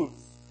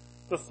moves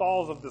the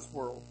Sauls of this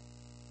world?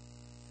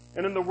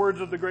 And in the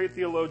words of the great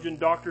theologian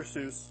Dr.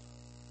 Seuss,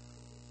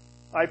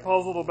 I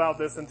puzzled about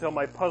this until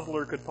my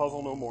puzzler could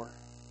puzzle no more.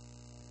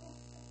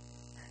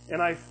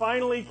 And I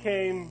finally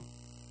came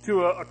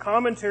to a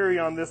commentary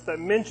on this that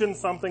mentioned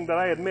something that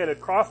I admit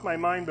had crossed my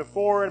mind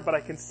before, but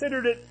I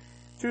considered it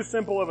too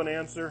simple of an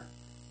answer.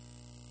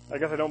 I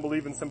guess I don't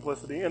believe in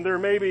simplicity. And there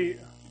may be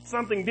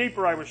something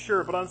deeper, I was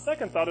sure, but on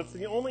second thought, it's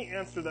the only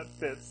answer that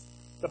fits.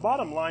 The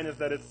bottom line is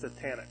that it's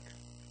satanic.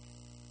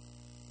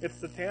 It's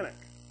satanic.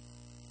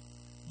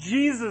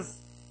 Jesus,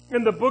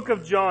 in the book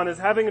of John, is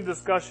having a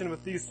discussion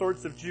with these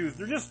sorts of Jews.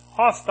 They're just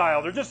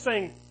hostile. They're just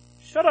saying,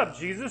 "Shut up,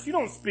 Jesus. You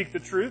don't speak the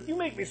truth. You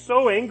make me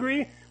so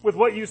angry with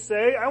what you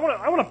say. I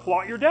want to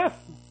plot your death."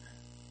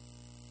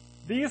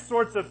 These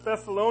sorts of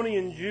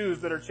Thessalonian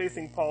Jews that are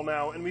chasing Paul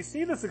now, and we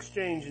see this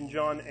exchange in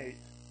John 8.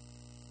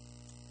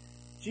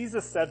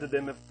 Jesus said to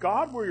them, "If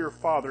God were your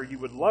Father, you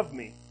would love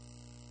me,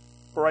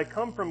 for I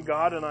come from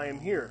God and I am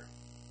here.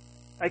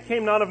 I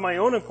came not of my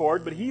own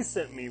accord, but He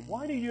sent me.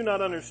 Why do you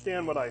not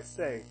understand what I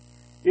say?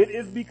 It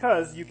is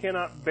because you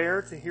cannot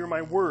bear to hear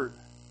my word.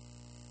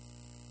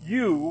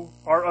 You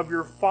are of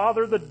your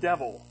father the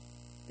devil,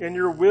 and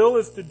your will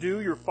is to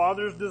do your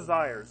father's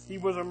desires. He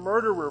was a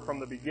murderer from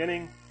the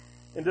beginning,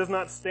 and does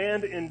not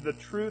stand in the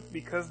truth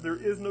because there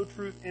is no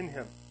truth in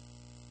him."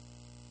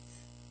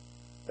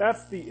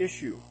 That's the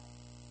issue.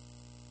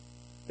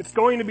 It's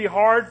going to be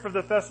hard for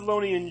the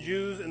Thessalonian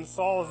Jews and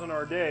Sauls in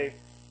our day,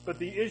 but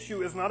the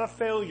issue is not a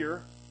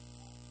failure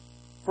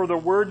for the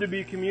word to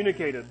be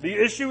communicated. The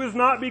issue is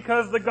not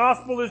because the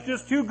gospel is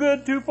just too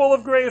good, too full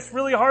of grace,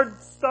 really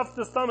hard stuff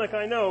to stomach,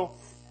 I know.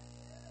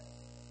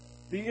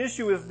 The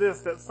issue is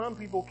this, that some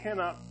people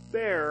cannot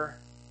bear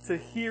to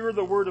hear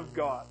the word of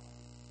God.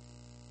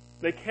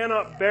 They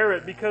cannot bear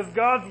it because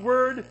God's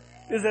word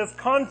is as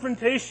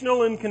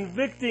confrontational and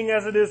convicting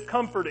as it is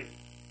comforting.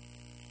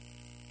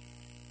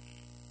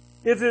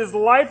 It is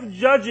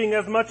life-judging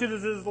as much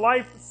as it is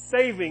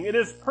life-saving. It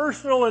is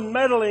personal and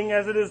meddling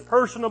as it is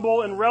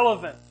personable and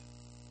relevant.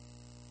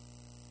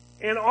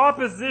 And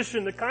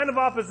opposition, the kind of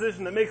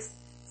opposition that makes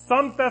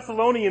some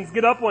Thessalonians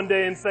get up one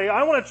day and say,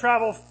 "I want to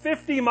travel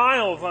 50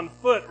 miles on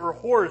foot or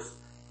horse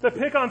to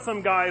pick on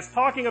some guys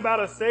talking about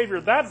a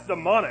Savior," that's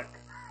demonic.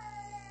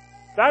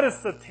 That is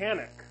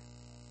satanic.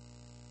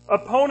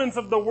 Opponents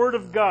of the Word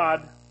of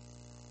God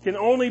can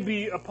only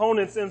be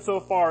opponents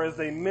insofar as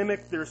they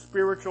mimic their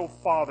spiritual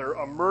father,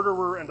 a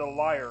murderer and a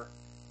liar,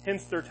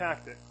 hence their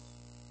tactics.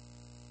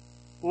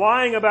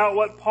 Lying about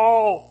what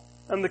Paul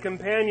and the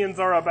companions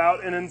are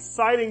about and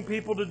inciting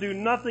people to do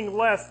nothing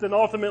less than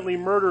ultimately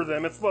murder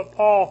them. It's what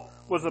Paul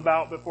was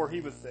about before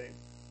he was saved.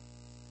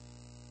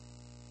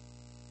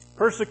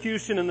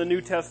 Persecution in the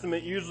New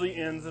Testament usually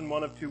ends in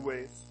one of two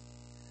ways.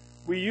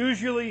 We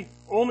usually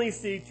only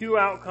see two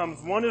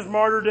outcomes. One is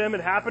martyrdom.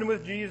 It happened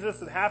with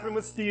Jesus. It happened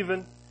with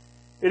Stephen.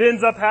 It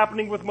ends up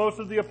happening with most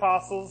of the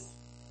apostles.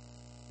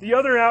 The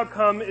other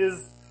outcome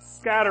is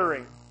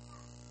scattering.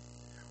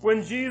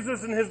 When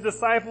Jesus and his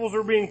disciples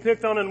were being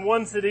picked on in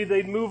one city,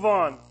 they'd move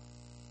on.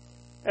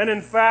 And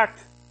in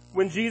fact,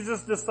 when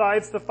Jesus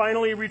decides to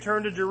finally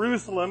return to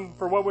Jerusalem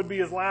for what would be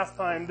his last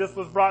time, this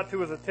was brought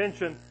to his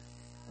attention,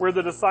 where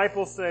the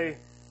disciples say,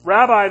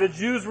 "Rabbi, the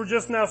Jews were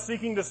just now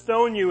seeking to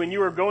stone you, and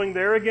you are going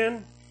there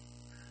again?"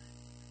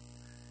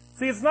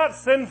 See, it's not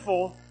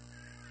sinful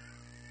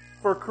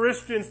for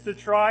Christians to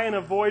try and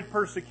avoid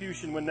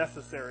persecution when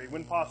necessary,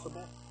 when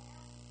possible.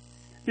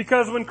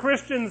 Because when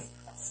Christians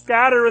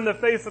scatter in the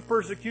face of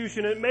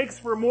persecution, it makes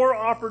for more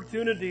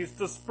opportunities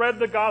to spread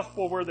the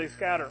gospel where they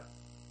scatter.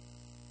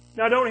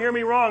 Now, don't hear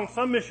me wrong.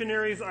 Some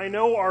missionaries I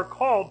know are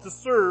called to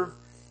serve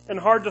in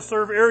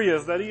hard-to-serve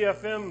areas. That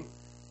EFM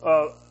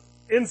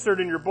insert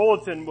in your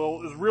bulletin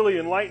is really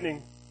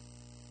enlightening.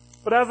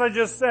 But as I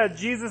just said,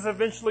 Jesus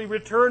eventually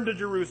returned to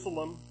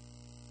Jerusalem.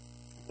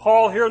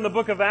 Paul, here in the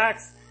book of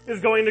Acts, is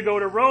going to go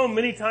to Rome,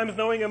 many times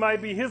knowing it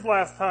might be his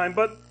last time.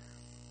 But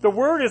the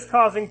word is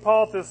causing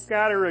Paul to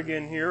scatter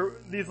again here.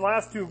 These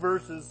last two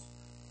verses.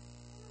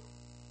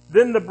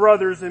 Then the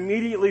brothers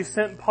immediately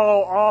sent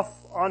Paul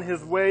off on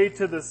his way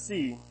to the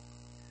sea.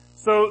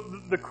 So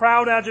the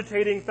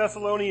crowd-agitating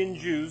Thessalonian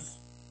Jews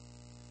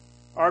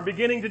are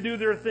beginning to do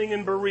their thing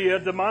in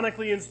Berea,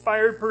 demonically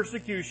inspired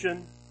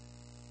persecution.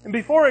 And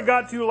before it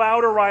got too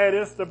loud or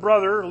riotous, the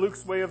brother,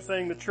 Luke's way of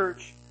saying the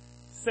church,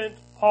 sent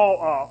Paul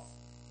off.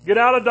 Get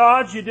out of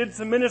Dodge, you did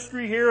some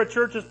ministry here, a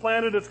church is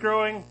planted, it's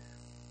growing,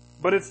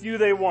 but it's you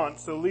they want,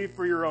 so leave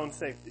for your own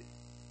safety.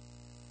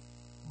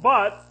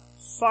 But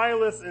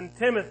Silas and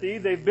Timothy,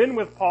 they've been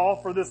with Paul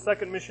for this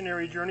second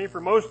missionary journey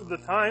for most of the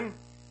time.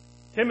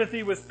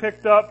 Timothy was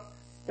picked up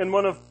in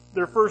one of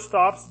their first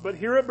stops, but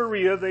here at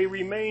Berea, they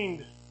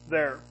remained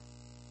there.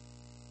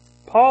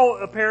 Paul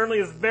apparently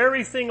is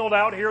very singled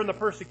out here in the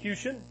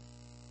persecution.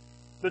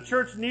 The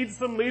church needs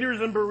some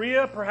leaders in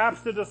Berea,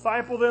 perhaps to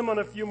disciple them on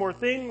a few more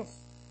things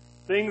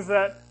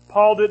that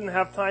Paul didn't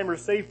have time or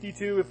safety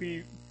to if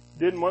he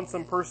didn't want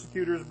some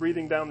persecutors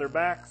breathing down their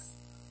backs.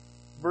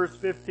 Verse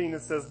 15,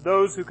 it says,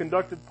 "Those who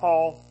conducted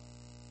Paul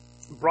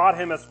brought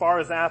him as far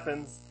as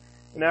Athens,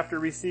 and after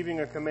receiving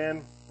a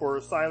command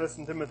for Silas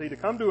and Timothy to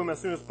come to him as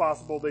soon as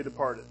possible, they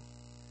departed."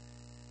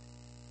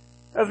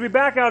 As we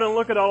back out and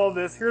look at all of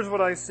this, here's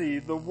what I see.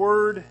 The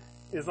Word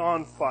is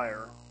on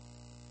fire.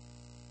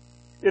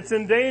 It's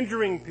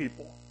endangering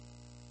people,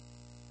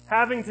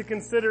 having to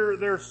consider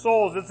their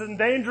souls. It's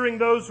endangering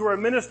those who are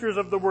ministers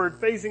of the Word,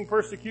 facing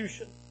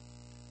persecution.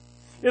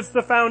 It's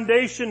the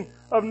foundation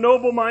of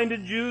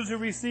noble-minded Jews who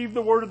receive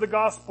the word of the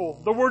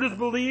gospel. The word is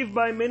believed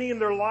by many and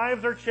their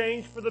lives are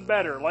changed for the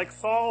better, like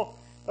Saul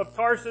of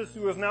Tarsus,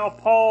 who is now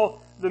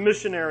Paul the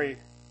missionary.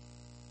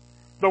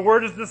 The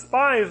word is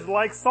despised,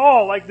 like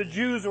Saul, like the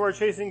Jews who are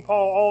chasing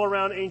Paul all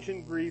around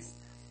ancient Greece.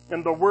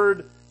 And the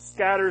word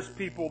scatters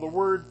people. The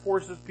word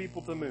forces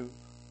people to move.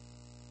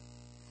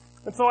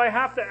 And so I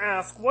have to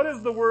ask, what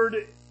is the word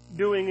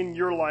doing in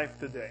your life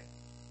today?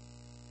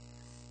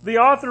 The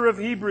author of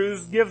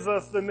Hebrews gives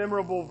us the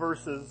memorable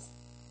verses.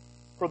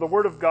 For the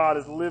word of God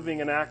is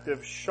living and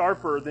active,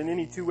 sharper than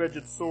any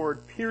two-edged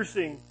sword,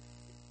 piercing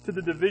to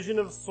the division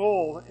of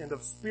soul and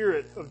of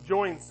spirit, of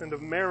joints and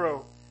of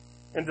marrow,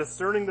 and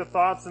discerning the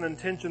thoughts and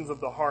intentions of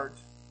the heart.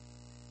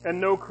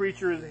 And no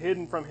creature is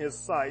hidden from his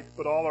sight,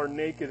 but all are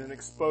naked and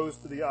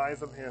exposed to the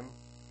eyes of him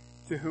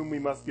to whom we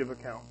must give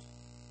account.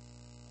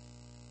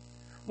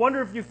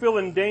 Wonder if you feel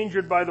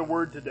endangered by the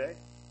word today.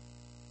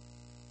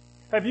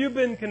 Have you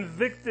been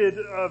convicted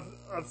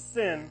of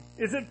sin?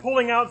 Is it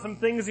pulling out some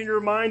things in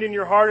your mind and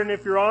your heart? And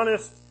if you're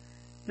honest,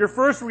 your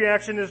first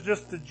reaction is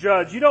just to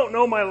judge. You don't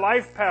know my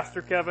life,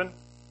 Pastor Kevin.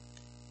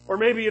 Or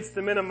maybe it's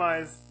to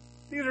minimize.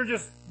 These are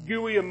just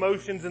gooey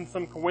emotions and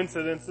some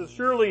coincidences.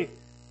 Surely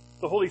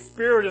the Holy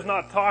Spirit is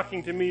not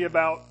talking to me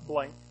about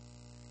blank.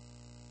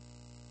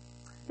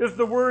 Is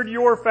the Word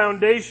your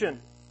foundation?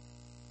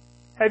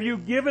 Have you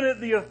given it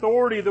the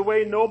authority the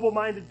way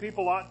noble-minded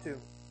people ought to?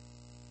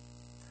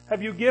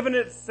 Have you given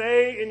it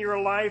say in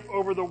your life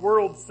over the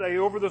world's say,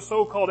 over the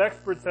so-called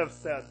experts have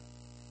said?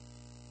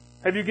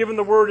 Have you given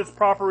the Word its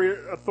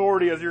proper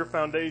authority as your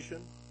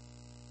foundation?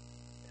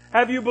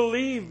 Have you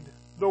believed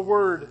the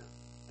Word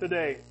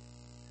today?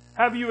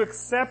 Have you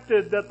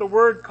accepted that the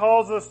Word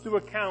calls us to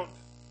account?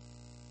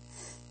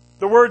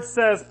 The Word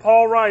says,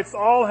 Paul writes,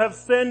 all have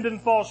sinned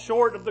and fall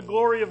short of the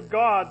glory of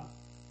God.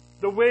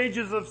 The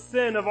wages of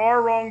sin, of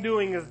our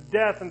wrongdoing, is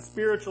death and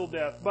spiritual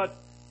death. But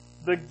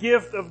the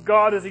gift of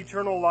God is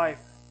eternal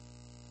life.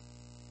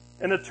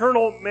 And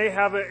eternal may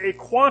have a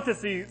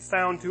quantity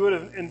sound to it,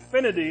 of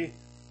infinity,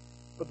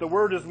 but the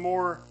Word is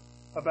more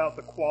about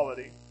the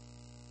quality.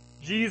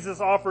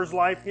 Jesus offers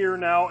life here,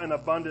 now, and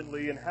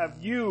abundantly. And have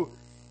you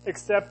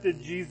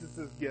accepted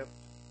Jesus' gift?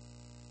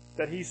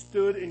 That He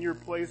stood in your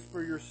place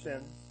for your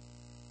sins.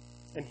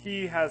 And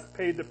He has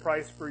paid the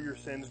price for your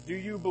sins. Do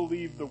you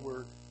believe the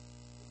Word?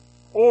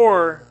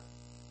 Or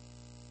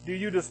do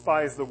you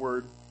despise the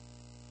Word?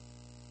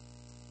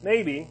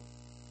 Maybe,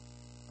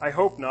 I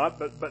hope not,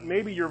 but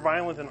maybe you're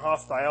violent and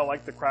hostile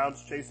like the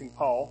crowds chasing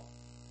Paul.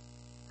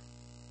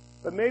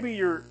 But maybe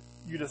you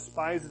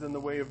despise it in the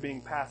way of being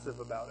passive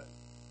about it.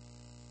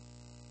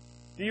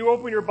 Do you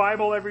open your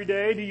Bible every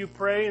day? Do you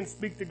pray and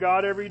speak to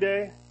God every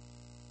day?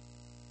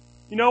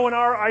 You know, in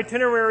our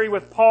itinerary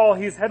with Paul,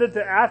 he's headed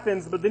to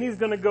Athens, but then he's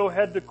going to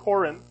head to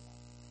Corinth,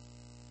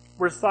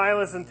 where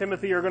Silas and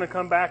Timothy are going to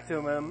come back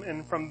to him.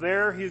 And from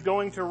there, he's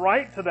going to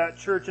write to that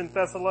church in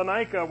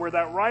Thessalonica where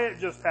that riot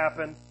just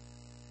happened,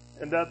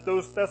 and that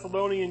those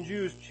Thessalonian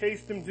Jews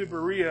chased him to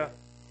Berea.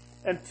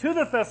 And to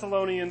the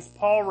Thessalonians,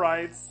 Paul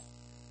writes,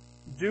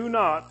 do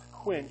not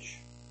quench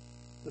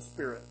the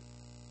Spirit.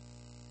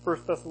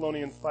 1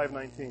 Thessalonians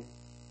 5:19.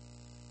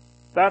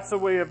 That's a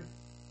way of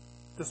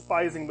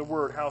despising the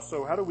Word. How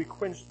so? How do we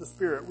quench the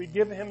Spirit? We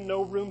give Him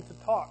no room to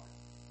talk.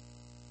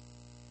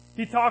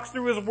 He talks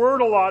through His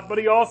Word a lot, but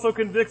He also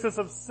convicts us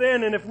of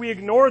sin, and if we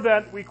ignore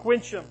that, we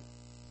quench Him.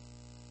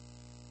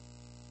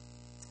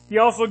 He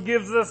also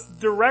gives us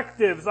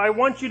directives. I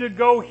want you to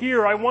go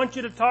here. I want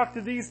you to talk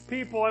to these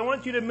people. I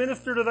want you to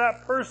minister to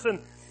that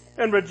person.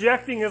 And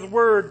rejecting His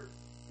Word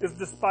is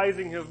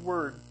despising His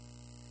Word.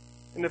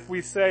 And if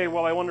we say,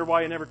 well, I wonder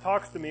why He never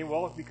talks to me,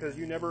 well, it's because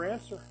you never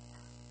answer.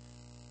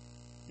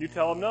 You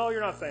tell Him, no,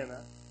 you're not saying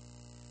that.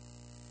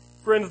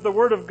 Friends, the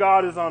Word of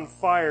God is on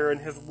fire,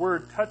 and His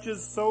Word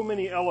touches so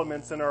many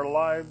elements in our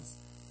lives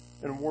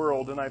and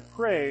world. And I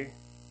pray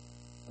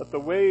that the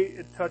way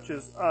it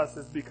touches us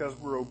is because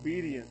we're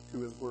obedient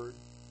to His Word,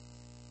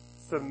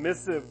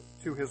 submissive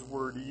to His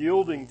Word,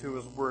 yielding to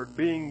His Word,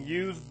 being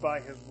used by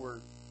His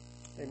Word.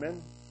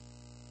 Amen?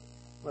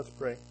 Let's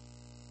pray.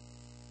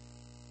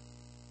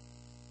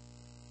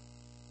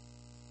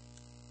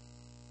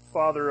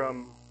 Father,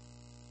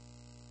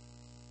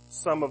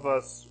 some of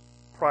us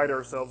pride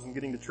ourselves in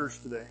getting to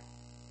church today.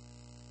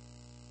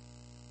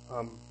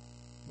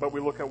 But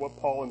we look at what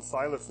Paul and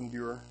Silas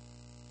endure.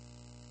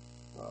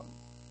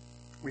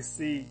 We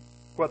see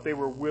what they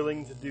were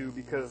willing to do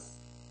because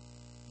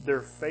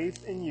their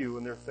faith in You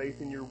and their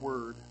faith in Your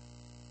Word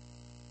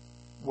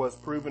was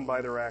proven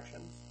by their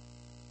actions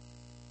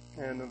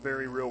in a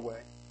very real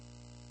way.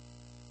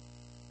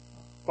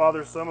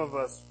 Father, some of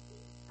us,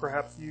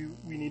 perhaps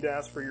we need to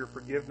ask for Your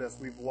forgiveness.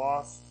 We've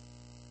lost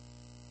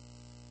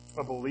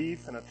a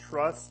belief and a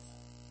trust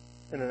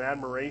and an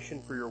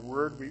admiration for your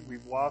word.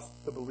 We've lost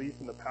the belief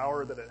in the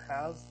power that it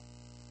has.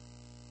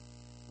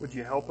 Would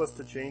you help us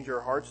to change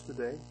our hearts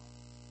today?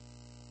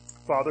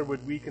 Father,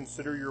 would we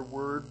consider your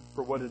word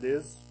for what it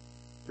is,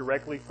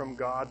 directly from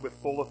God with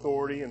full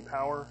authority and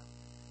power?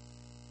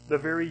 The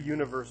very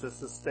universe is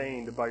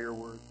sustained by your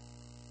word.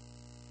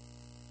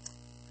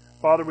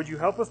 Father, would you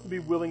help us to be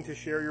willing to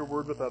share your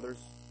word with others?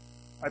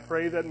 I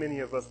pray that many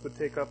of us would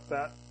take up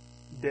that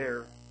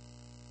dare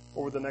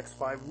over the next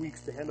 5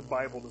 weeks to hand a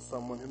Bible to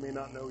someone who may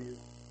not know you.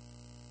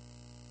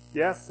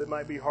 Yes, it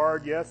might be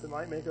hard. Yes, it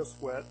might make us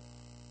sweat.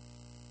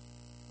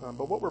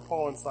 But what were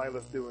Paul and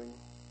Silas doing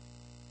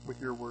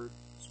with your word?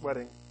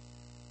 Sweating.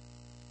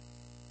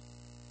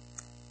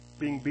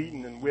 Being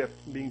beaten and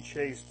whipped, and being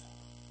chased.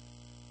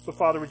 So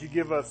Father, would you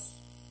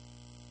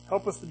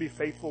help us to be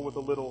faithful with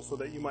a little so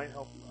that you might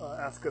help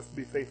ask us to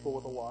be faithful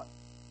with a lot.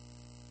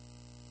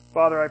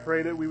 Father, I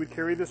pray that we would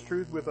carry this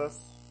truth with us,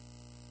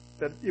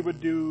 that it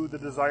would do the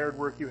desired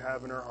work you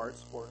have in our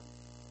hearts for it.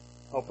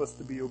 Help us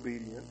to be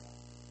obedient.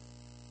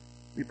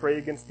 We pray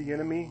against the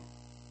enemy,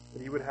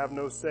 that he would have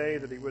no say,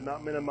 that he would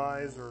not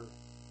minimize or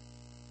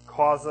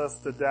cause us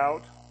to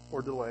doubt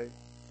or delay,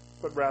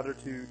 but rather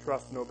to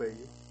trust and obey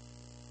you.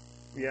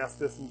 We ask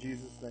this in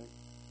Jesus' name.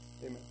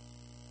 Amen.